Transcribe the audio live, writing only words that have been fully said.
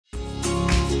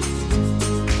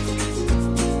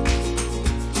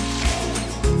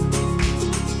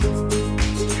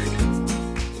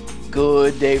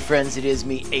Good day, friends. It is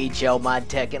me,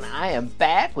 HLModTech, and I am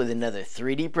back with another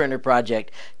 3D printer project.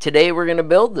 Today we're going to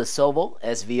build the Sovol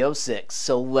SV06,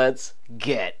 so let's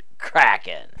get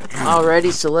cracking.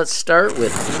 Alrighty, so let's start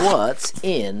with what's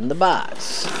in the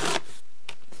box.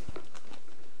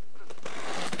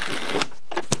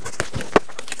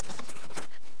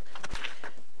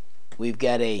 We've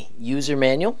got a user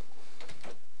manual.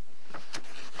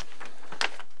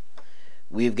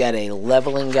 We've got a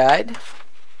leveling guide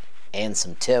and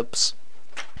some tips.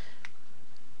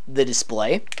 The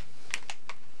display.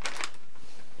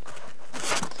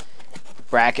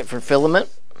 Bracket for filament.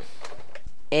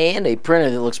 And a printer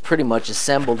that looks pretty much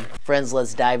assembled. Friends,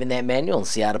 let's dive in that manual and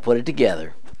see how to put it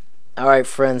together. Alright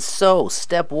friends, so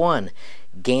step 1.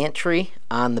 Gantry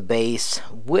on the base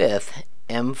with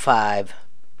M5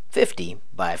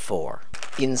 50x4.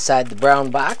 Inside the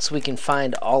brown box we can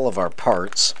find all of our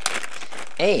parts,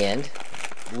 and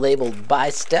labeled by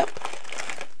step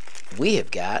we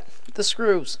have got the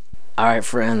screws. Alright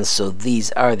friends, so these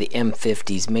are the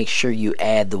M50s. Make sure you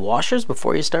add the washers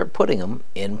before you start putting them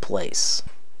in place.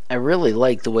 I really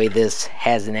like the way this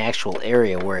has an actual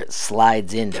area where it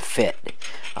slides in to fit.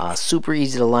 Super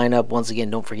easy to line up. Once again,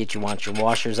 don't forget you want your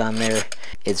washers on there.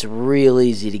 It's real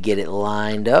easy to get it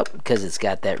lined up because it's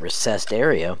got that recessed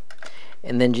area,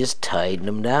 and then just tighten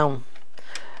them down.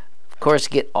 Of course,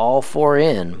 get all 4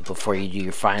 in before you do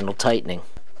your final tightening.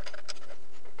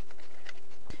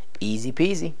 Easy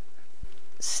peasy.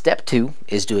 Step 2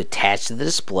 is to attach to the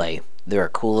display. There are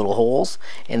cool little holes,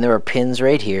 and there are pins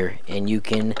right here, and you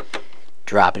can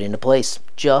drop it into place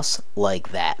just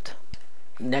like that.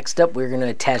 Next up, we're going to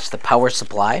attach the power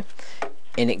supply,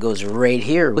 and it goes right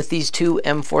here with these 2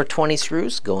 M420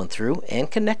 screws going through and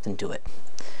connecting to it.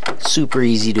 Super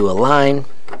easy to align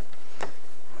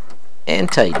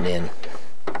and tighten in.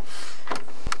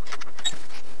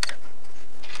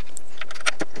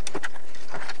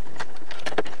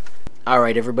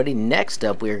 Alright everybody, next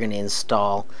up we are going to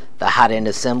install the hot end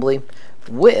assembly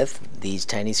with these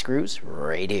tiny screws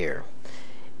right here.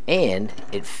 And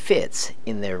it fits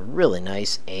in there really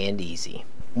nice and easy.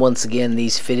 Once again,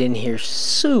 these fit in here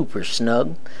super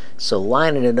snug, so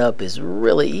lining it up is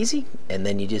really easy, and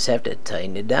then you just have to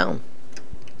tighten it down.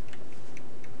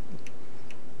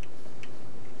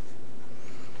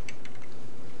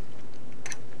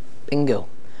 Bingo,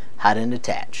 hot end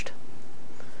attached.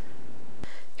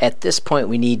 At this point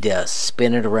we need to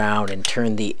spin it around and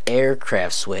turn the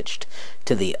aircraft switch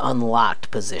to the unlocked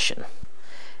position.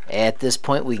 At this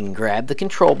point we can grab the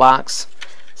control box,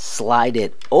 slide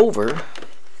it over,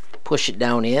 push it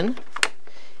down in,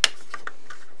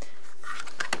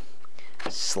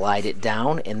 slide it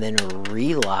down, and then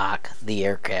relock the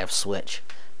aircraft switch.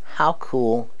 How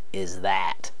cool is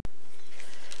that?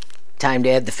 Time to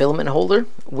add the filament holder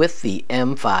with the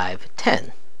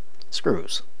M510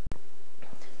 screws.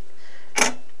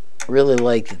 Really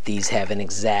like that these have an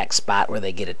exact spot where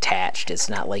they get attached. It's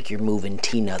not like you're moving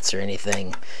T-nuts or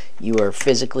anything. You are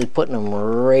physically putting them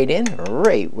right in,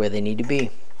 right where they need to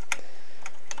be.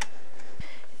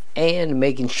 And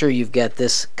making sure you've got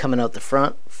this coming out the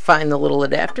front, find the little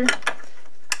adapter,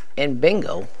 and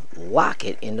bingo, lock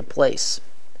it into place.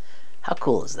 How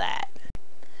cool is that?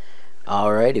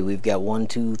 Alrighty, we've got 1,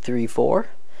 2, 3, 4,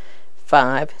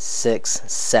 5, 6,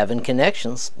 7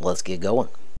 connections. Let's get going.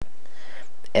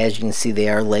 As you can see, they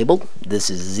are labeled. This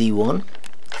is Z1,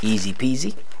 easy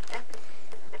peasy.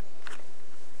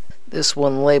 This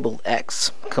one labeled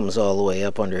X comes all the way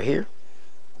up under here.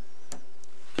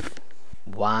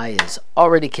 Y is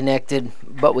already connected,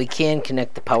 but we can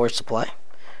connect the power supply,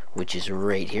 which is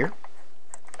right here.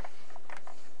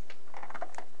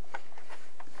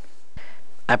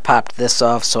 I popped this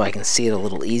off so I can see it a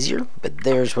little easier, but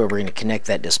there's where we're going to connect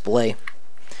that display.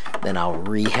 Then I'll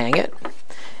rehang it.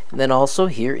 Then also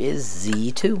here is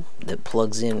Z2 that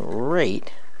plugs in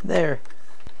right there.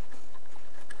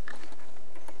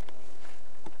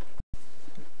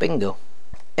 Bingo.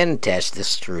 And attach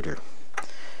this extruder.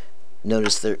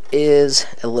 Notice there is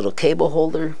a little cable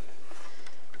holder.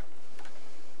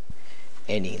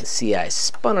 And you can see I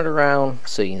spun it around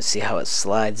so you can see how it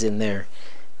slides in there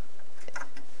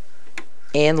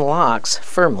and locks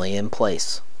firmly in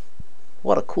place.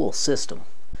 What a cool system.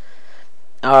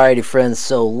 Alrighty friends,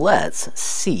 so let's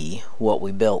see what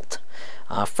we built.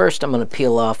 First I'm going to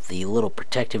peel off the little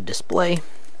protective display.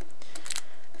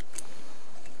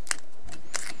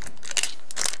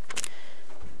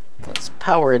 Let's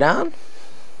power it on.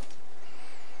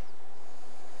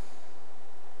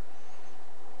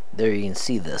 There you can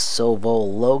see the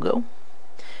Sovol logo.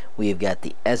 We've got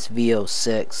the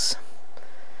SV06.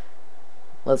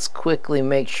 Let's quickly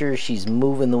make sure she's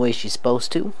moving the way she's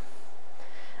supposed to.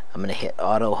 I'm going to hit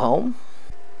auto home,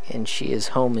 and she is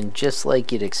homing just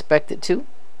like you'd expect it to.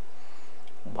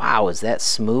 Wow, is that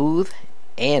smooth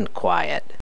and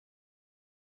quiet.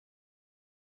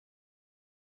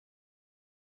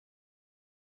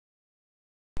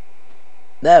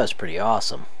 That was pretty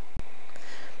awesome.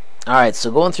 Alright, so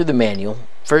going through the manual,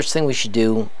 first thing we should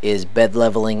do is bed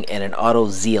leveling and an auto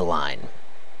Z-align.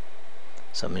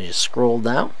 So I'm going to just scroll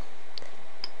down,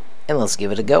 and let's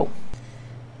give it a go.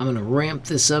 I'm going to ramp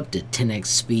this up to 10x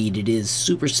speed. It is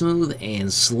super smooth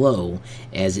and slow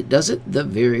as it does it the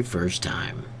very first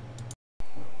time.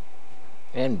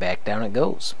 And back down it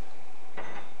goes.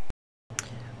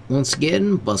 Once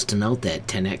again, busting out that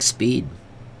 10x speed.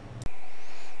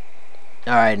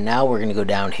 Alright, now we're going to go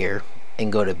down here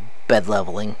and go to bed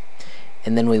leveling,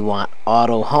 and then we want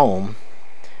auto home,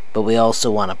 but we also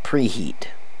want to preheat.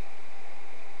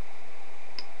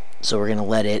 So we're going to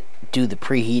let it do the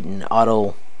preheat and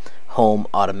auto home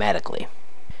automatically.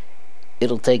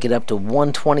 It'll take it up to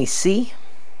 120°C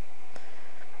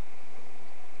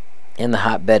and the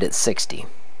hotbed at 60.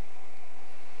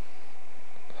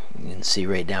 You can see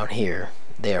right down here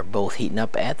they are both heating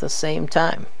up at the same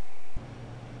time.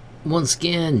 Once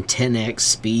again, 10x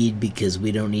speed because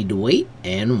we don't need to wait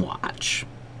and watch.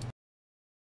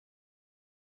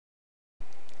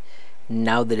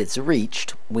 Now that it's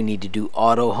reached, we need to do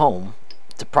auto home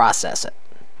to process it.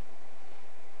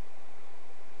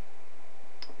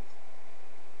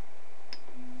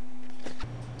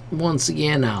 Once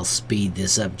again, I'll speed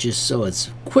this up just so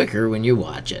it's quicker when you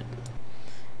watch it.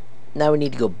 Now we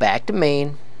need to go back to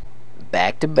main,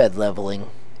 back to bed leveling,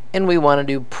 and we want to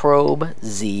do probe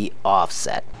Z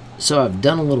offset. So I've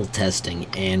done a little testing,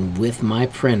 and with my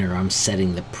printer I'm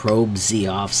setting the probe Z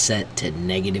offset to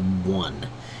 -1.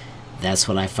 That's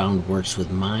what I found works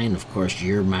with mine. Of course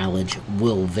your mileage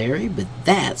will vary, but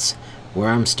that's where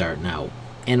I'm starting out.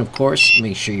 And of course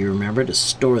make sure you remember to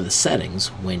store the settings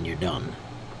when you're done.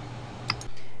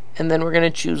 And then we're going to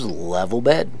choose level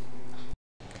bed.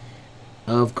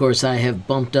 Of course I have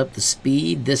bumped up the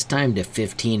speed, this time to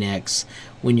 15x.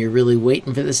 When you're really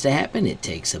waiting for this to happen, it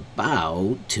takes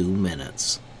about 2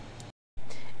 minutes.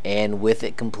 And with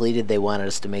it completed, they wanted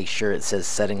us to make sure it says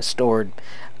settings stored.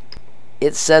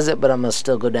 It says it, but I'm going to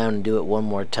still go down and do it one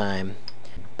more time.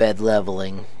 Bed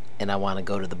leveling, and I want to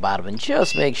go to the bottom and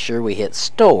just make sure we hit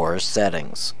store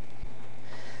settings.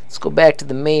 Let's go back to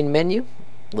the main menu.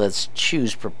 Let's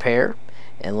choose prepare,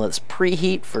 and let's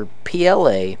preheat for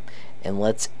PLA, and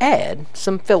let's add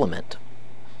some filament.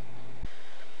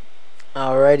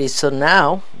 Alrighty, so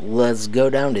now let's go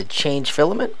down to change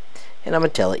filament, and I'm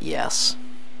going to tell it yes.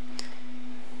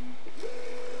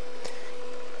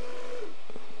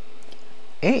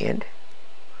 And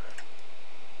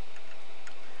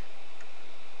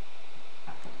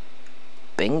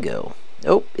bingo.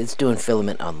 Oh, it's doing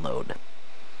filament unload.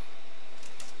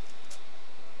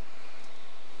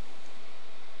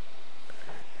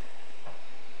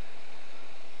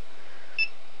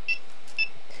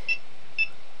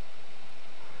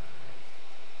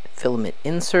 Filament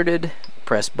inserted,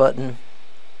 press button.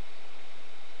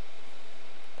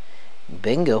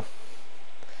 Bingo.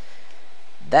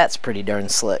 That's pretty darn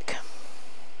slick.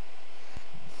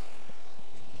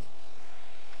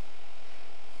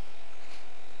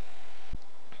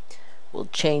 We'll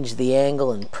change the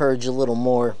angle and purge a little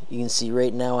more. You can see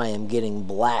right now I am getting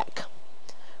black,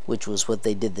 which was what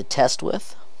they did the test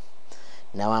with.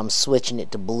 Now I'm switching it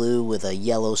to blue with a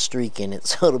yellow streak in it,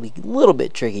 so it'll be a little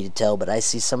bit tricky to tell, but I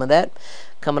see some of that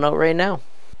coming out right now.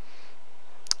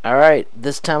 Alright,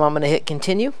 this time I'm going to hit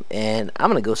continue, and I'm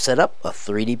going to go set up a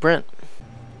 3D print.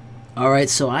 Alright,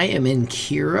 so I am in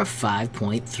Cura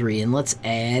 5.3, and let's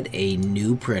add a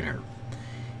new printer.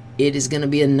 It is going to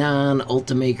be a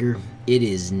non-Ultimaker. It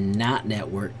is not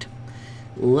networked.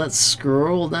 Let's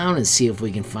scroll down and see if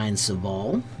we can find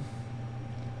Sovol.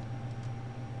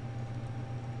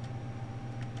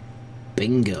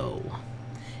 Bingo.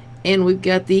 And we've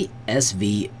got the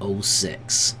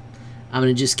SV06. I'm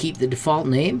going to just keep the default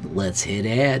name. Let's hit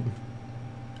add.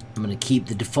 I'm going to keep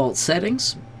the default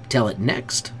settings. Tell it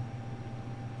next.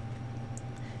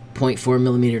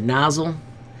 0.4mm nozzle.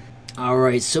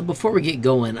 Alright, so before we get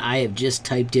going, I have just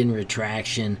typed in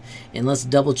retraction, and let's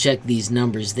double check these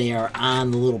numbers. They are on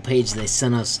the little page they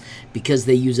sent us. Because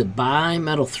they use a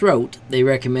bimetal throat, they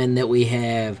recommend that we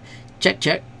have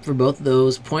check for both of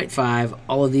those, 0.5,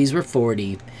 all of these were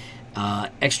 40,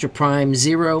 extra prime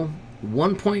 0,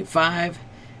 1.5,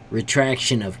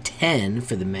 retraction of 10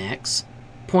 for the max,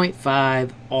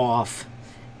 0.5 off,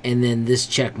 and then this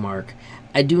check mark.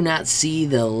 I do not see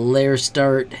the layer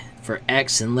start for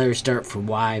X and layer start for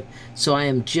Y, so I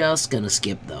am just going to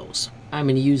skip those. I'm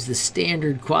going to use the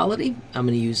standard quality. I'm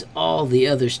going to use all the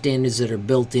other standards that are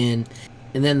built in.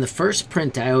 And then the first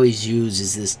print I always use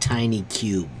is this tiny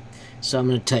cube. So I'm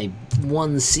going to type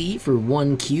 1C for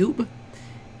 1 cube.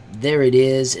 There it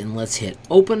is, and let's hit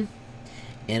open.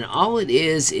 And all it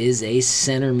is a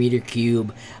centimeter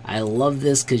cube. I love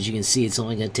this because you can see it's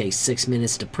only going to take 6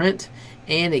 minutes to print,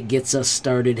 and it gets us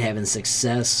started having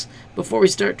success before we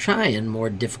start trying more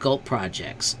difficult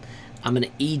projects. I'm going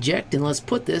to eject, and let's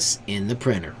put this in the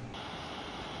printer.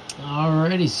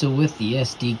 Alrighty, so with the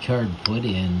SD card put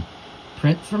in,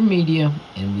 print from media,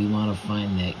 and we want to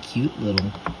find that cute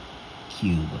little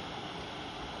cube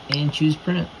and choose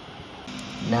print.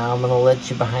 Now I'm going to let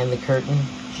you behind the curtain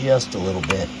just a little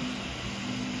bit.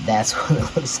 That's what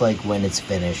it looks like when it's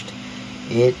finished.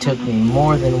 It took me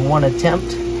more than one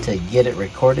attempt to get it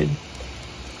recorded.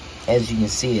 As you can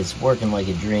see, it's working like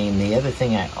a dream. The other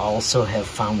thing I also have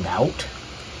found out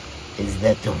is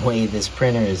that the way this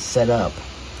printer is set up,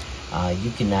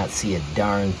 you cannot see a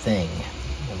darn thing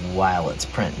while it's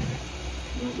printing.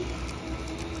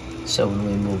 So when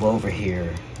we move over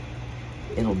here,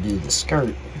 it'll do the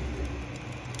skirt.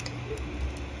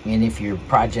 And if your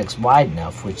project's wide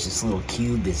enough, which this little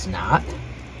cube is not,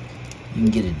 you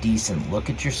can get a decent look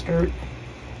at your skirt.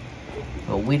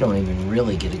 But we don't even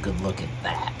really get a good look at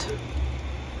that.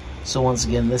 So once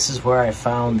again, this is where I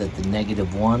found that the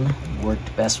 -1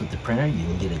 worked best with the printer. You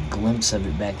can get a glimpse of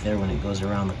it back there when it goes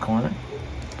around the corner.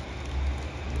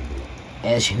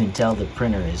 As you can tell, the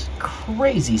printer is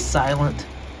crazy silent.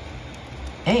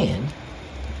 And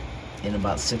in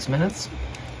about 6 minutes,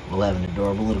 we'll have an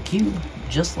adorable little cube,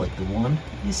 just like the one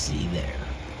you see there.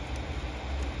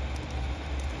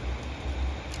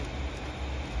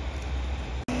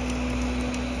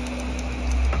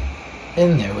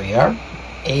 And there we are,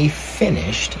 a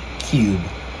finished cube.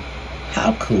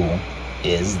 How cool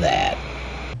is that?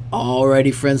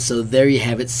 Alrighty friends, so there you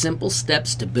have it. Simple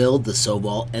steps to build the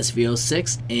Sovol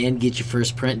SV06 and get your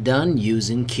first print done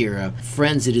using Cura.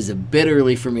 Friends, it is a bit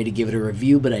early for me to give it a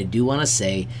review, but I do want to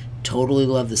say, totally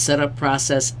love the setup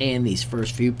process, and these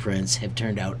first few prints have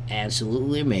turned out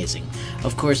absolutely amazing.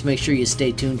 Of course, make sure you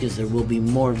stay tuned because there will be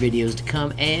more videos to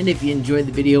come, and if you enjoyed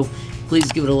the video,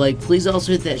 please give it a like. Please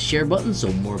also hit that share button so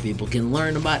more people can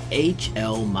learn about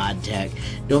HLModTech.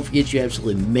 Don't forget, you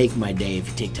absolutely make my day if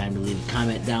you take time to leave a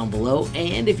comment down below.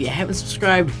 And if you haven't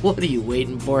subscribed, what are you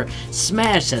waiting for?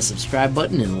 Smash that subscribe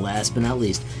button, and last but not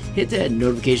least, hit that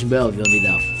notification bell if you want to be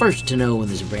the first to know when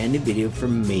there's a brand new video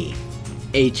from me,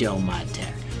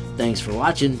 HLModTech. Thanks for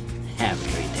watching. Have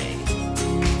a great day.